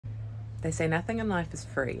They say nothing in life is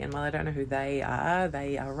free, and while I don't know who they are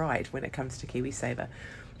right when it comes to KiwiSaver.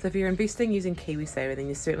 So if you're investing using KiwiSaver, then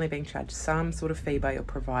you're certainly being charged some sort of fee by your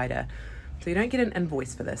provider. So you don't get an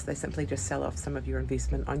invoice for this, they simply just sell off some of your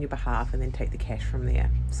investment on your behalf and then take the cash from there.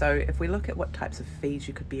 So if we look at what types of fees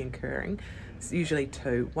you could be incurring, it's usually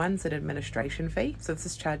two. One's an administration fee, so this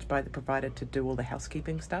is charged by the provider to do all the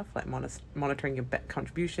housekeeping stuff, like monitoring your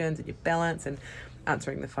contributions and your balance and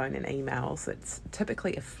answering the phone and emails. It's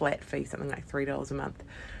typically a flat fee, something like $3 a month.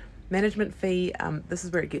 Management fee, this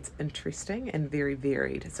is where it gets interesting and very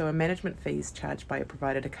varied. So a management fee is charged by a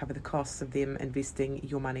provider to cover the costs of them investing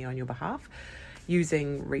your money on your behalf,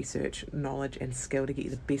 using research, knowledge and skill to get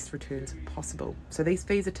you the best returns possible. So these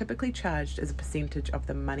fees are typically charged as a percentage of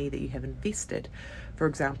the money that you have invested. For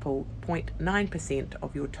example, 0.9%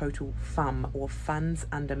 of your total FUM, or funds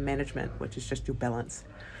under management, which is just your balance.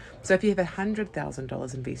 So if you have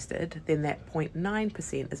 $100,000 invested, then that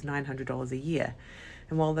 0.9% is $900 a year.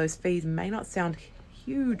 And while those fees may not sound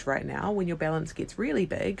huge right now, when your balance gets really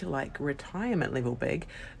big, like retirement level big,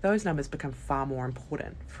 those numbers become far more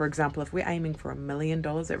important. For example, if we're aiming for $1 million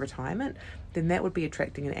at retirement, then that would be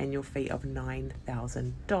attracting an annual fee of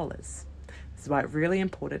 $9,000. This is why it's really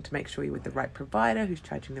important to make sure you're with the right provider who's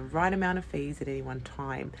charging the right amount of fees at any one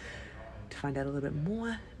time. To find out a little bit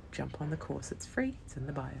more, jump on the course. It's free, it's in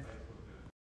the bio.